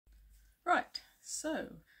So,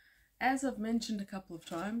 as I've mentioned a couple of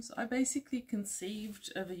times, I basically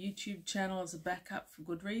conceived of a YouTube channel as a backup for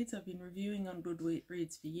Goodreads. I've been reviewing on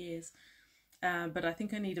Goodreads for years, but I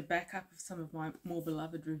think I need a backup of some of my more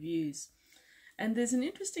beloved reviews. And there's an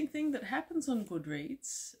interesting thing that happens on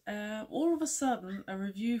Goodreads. All of a sudden, a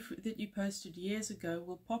review that you posted years ago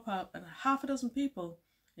will pop up and half a dozen people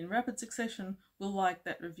in rapid succession will like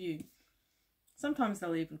that review. Sometimes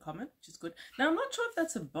they'll even comment, which is good. Now, I'm not sure if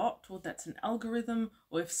that's a bot or that's an algorithm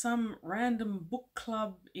or if some random book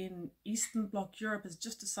club in Eastern Bloc Europe has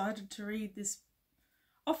just decided to read this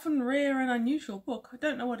often rare and unusual book. I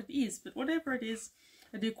don't know what it is, but whatever it is,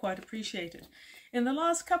 I do quite appreciate it. In the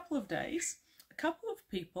last couple of days, a couple of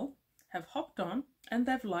people have hopped on and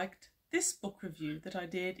they've liked this book review that I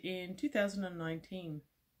did in 2019.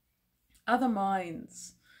 Other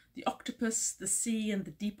Minds, The Octopus, the Sea and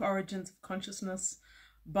the Deep Origins of Consciousness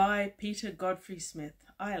by Peter Godfrey Smith.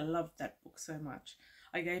 I loved that book so much.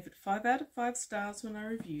 I gave it 5 out of 5 stars when I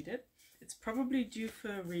reviewed it. It's probably due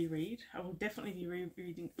for a reread. I will definitely be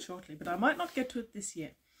rereading it shortly, but I might not get to it this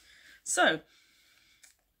year. So,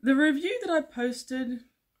 the review that I posted,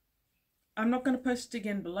 I'm not going to post it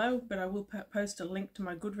again below, but I will post a link to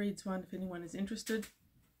my Goodreads one if anyone is interested.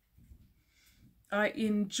 I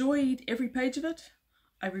enjoyed every page of it.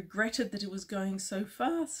 I regretted that it was going so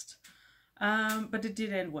fast, but it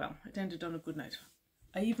did end well. It ended on a good note.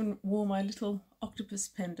 I even wore my little octopus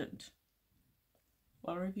pendant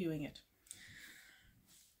while reviewing it.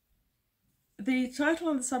 The title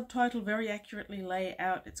and the subtitle very accurately lay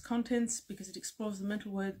out its contents because it explores the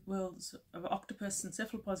mental worlds of octopus and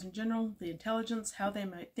cephalopods in general, the intelligence, how they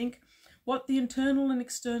might think, what the internal and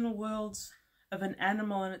external worlds of an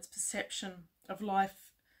animal and its perception of life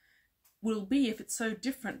will be if it's so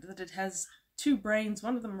different that it has 2 brains,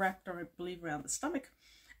 one of them wrapped, I believe, around the stomach,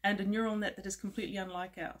 and a neural net that is completely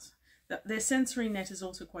unlike ours. Their sensory net is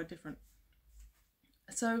also quite different.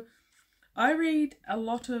 So I read a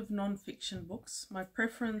lot of non-fiction books. My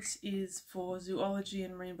preference is for zoology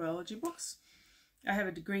and marine biology books. I have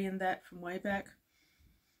a degree in that from way back.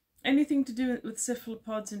 Anything to do with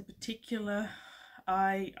cephalopods in particular,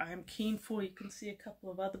 I am keen for. You can see a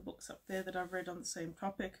couple of other books up there that I've read on the same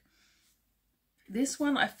topic. This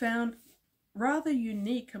one I found rather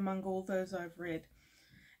unique among all those I've read.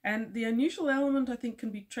 And the unusual element, I think, can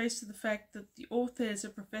be traced to the fact that the author is a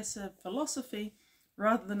professor of philosophy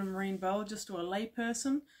rather than a marine biologist or a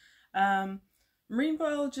layperson. Marine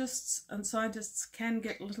biologists and scientists can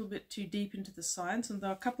get a little bit too deep into the science, and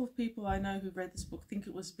though a couple of people I know who read this book think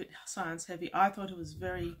it was a bit science heavy, I thought it was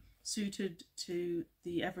very suited to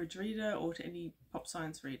the average reader or to any pop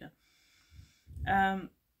science reader.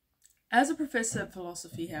 As a professor of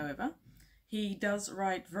philosophy, however, he does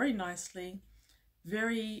write very nicely,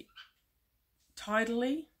 very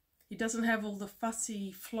tidily. He doesn't have all the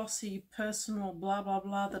fussy, flossy, personal blah blah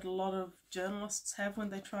blah that a lot of journalists have when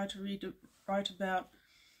they try to write about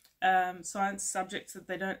science subjects that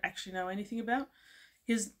they don't actually know anything about.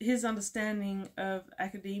 His understanding of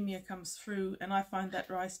academia comes through, and I find that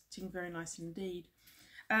writing very nice indeed.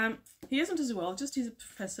 He isn't a zoologist, he's a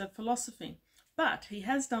professor of philosophy. But he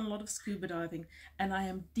has done a lot of scuba diving, and I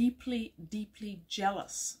am deeply, deeply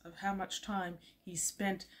jealous of how much time he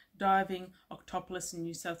spent diving Octopus in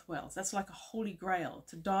New South Wales. That's like a holy grail,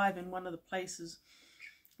 to dive in one of the places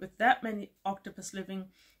with that many octopus living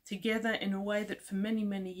together in a way that for many,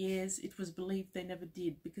 many years it was believed they never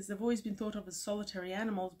did, because they've always been thought of as solitary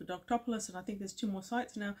animals, but Octopus, and I think there's 2 more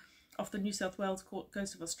sites now off the New South Wales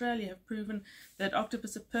coast of Australia, have proven that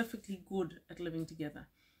octopus are perfectly good at living together.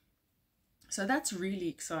 So that's really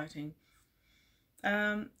exciting.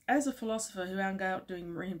 As a philosopher who hung out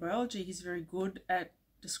doing marine biology, he's very good at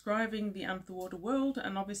describing the underwater world,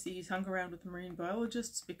 and obviously he's hung around with marine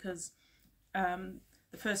biologists because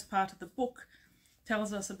the first part of the book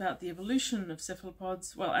tells us about the evolution of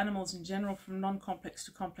cephalopods, well, animals in general, from non-complex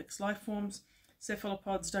to complex life forms.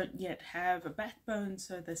 Cephalopods don't yet have a backbone,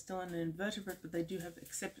 so they're still an invertebrate, but they do have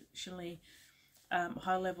exceptionally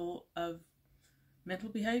high level of mental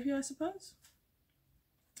behaviour, I suppose.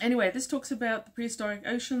 Anyway, this talks about the prehistoric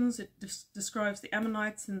oceans. It describes the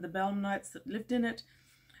ammonites and the belemnites that lived in it,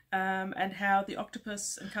 and how the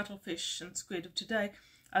octopus and cuttlefish and squid of today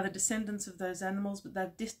are the descendants of those animals, but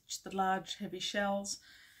they've ditched the large heavy shells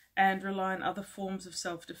and rely on other forms of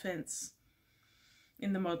self-defense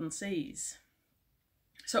in the modern seas.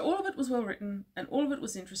 So all of it was well written, and all of it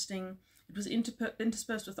was interesting. It was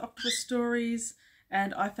interspersed with octopus stories,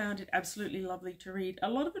 and I found it absolutely lovely to read. A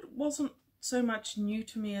lot of it wasn't so much new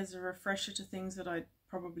to me as a refresher to things that I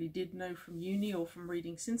probably did know from uni or from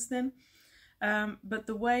reading since then. But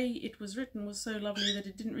the way it was written was so lovely that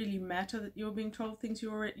it didn't really matter that you were being told things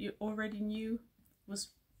you already knew. It was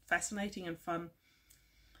fascinating and fun.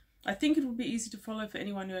 I think it would be easy to follow for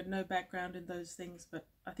anyone who had no background in those things, but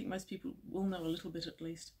I think most people will know a little bit at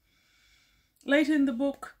least. Later in the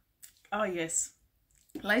book, oh yes,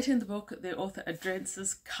 later in the book the author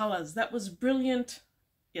addresses colours. That was brilliant.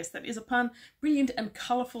 Yes, that is a pun. Brilliant and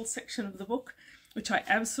colourful section of the book, which I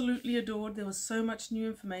absolutely adored. There was so much new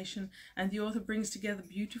information, and the author brings together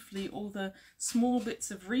beautifully all the small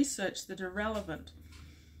bits of research that are relevant.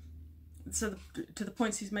 So to the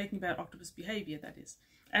points he's making about octopus behaviour, that is.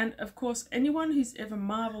 And of course, anyone who's ever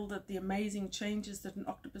marvelled at the amazing changes that an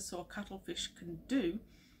octopus or cuttlefish can do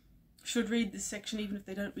should read this section, even if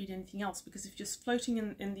they don't read anything else, because if you're just floating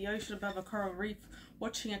in the ocean above a coral reef,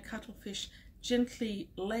 watching a cuttlefish gently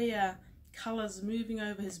layer colours moving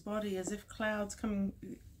over his body as if clouds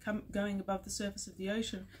going above the surface of the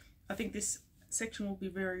ocean, I think this section will be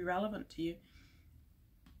very relevant to you.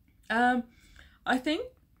 I think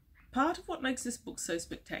part of what makes this book so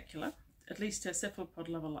spectacular, at least to a cephalopod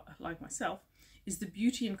lover like myself, is the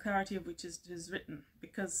beauty and clarity of which it is written,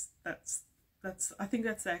 because I think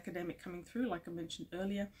that's the academic coming through, like I mentioned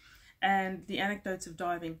earlier, and the anecdotes of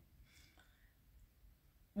diving.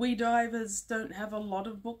 We divers don't have a lot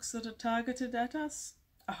of books that are targeted at us.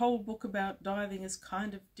 A whole book about diving is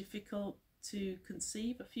kind of difficult to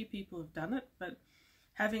conceive. A few people have done it, but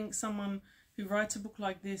having someone who writes a book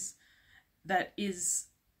like this that is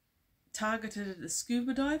targeted at a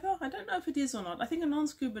scuba diver, I don't know if it is or not. I think a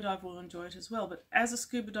non-scuba diver will enjoy it as well, but as a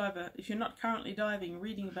scuba diver, if you're not currently diving,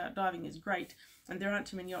 reading about diving is great, and there aren't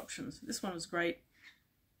too many options. This one was great.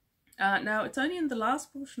 Now, it's only in the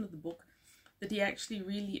last portion of the book that he actually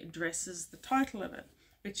really addresses the title of it,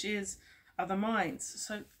 which is Other Minds.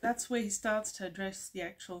 So that's where he starts to address the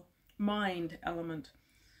actual mind element.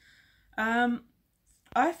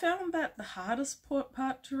 I found that the hardest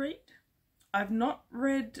part to read. I've not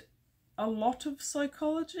read a lot of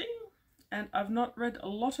psychology, and I've not read a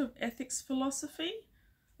lot of ethics philosophy,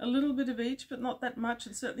 a little bit of each, but not that much,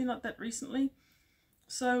 and certainly not that recently.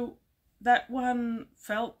 So that one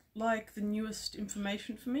felt like the newest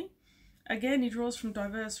information for me. Again, he draws from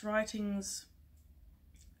diverse writings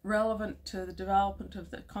relevant to the development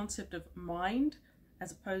of the concept of mind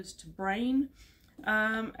as opposed to brain.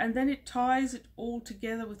 And then it ties it all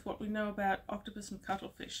together with what we know about octopus and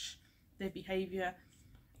cuttlefish, their behaviour,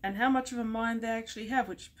 and how much of a mind they actually have,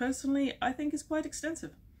 which personally I think is quite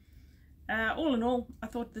extensive. All in all, I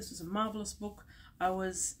thought this was a marvellous book. I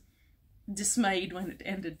was dismayed when it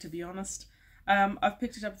ended, to be honest. I've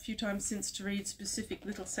picked it up a few times since to read specific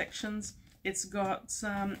little sections. It's got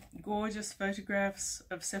some gorgeous photographs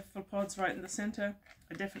of cephalopods right in the centre.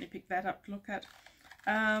 I definitely picked that up to look at.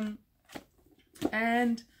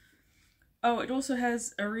 And it also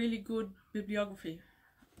has a really good bibliography,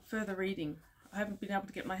 further reading. I haven't been able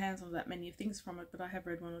to get my hands on that many things from it, but I have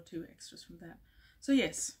read one or two extras from that. So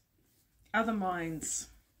yes, Other Minds.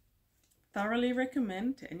 Thoroughly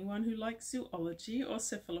recommend to anyone who likes zoology or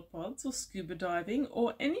cephalopods or scuba diving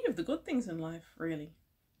or any of the good things in life, really.